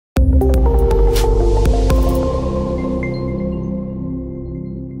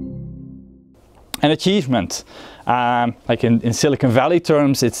And achievement, like in Silicon Valley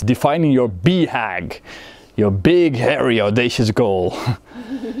terms, it's defining your BHAG, your big, hairy, audacious goal.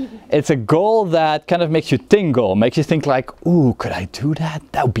 It's a goal that kind of makes you tingle, makes you think like, ooh, could I do that?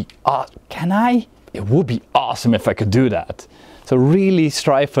 That would be awesome. Can I? It would be awesome if I could do that. So really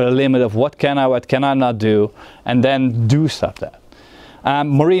strive for the limit of what can I not do, and then do stuff that.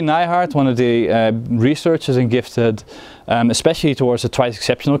 Maureen Nijhart, one of the researchers in Gifted, especially towards the twice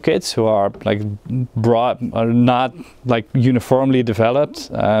exceptional kids who are like not like uniformly developed,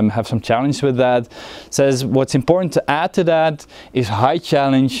 have some challenge with that, says what's important to add to that is high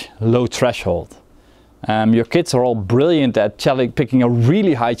challenge, low threshold. Your kids are all brilliant at picking a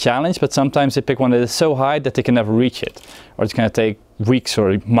really high challenge, but sometimes they pick one that is so high that they can never reach it, or it's going to take weeks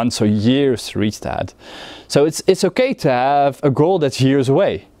or months or years to reach that. So it's okay to have a goal that's years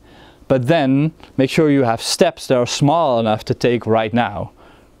away, but then make sure you have steps that are small enough to take right now.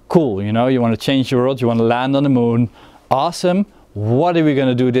 Cool, you know, you want to change the world, you want to land on the moon. Awesome. What are we going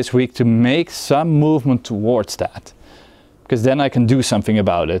to do this week to make some movement towards that? Because then I can do something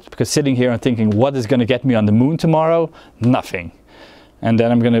about it. Because sitting here and thinking, what is going to get me on the moon tomorrow? Nothing. And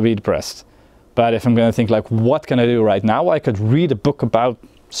then I'm going to be depressed. But if I'm going to think like, what can I do right now? I could read a book about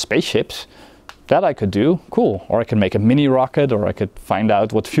spaceships. That I could do. Cool. Or I can make a mini rocket, or I could find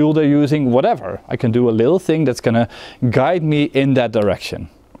out what fuel they're using, whatever. I can do a little thing that's going to guide me in that direction.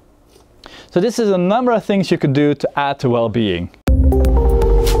 So this is a number of things you could do to add to well-being.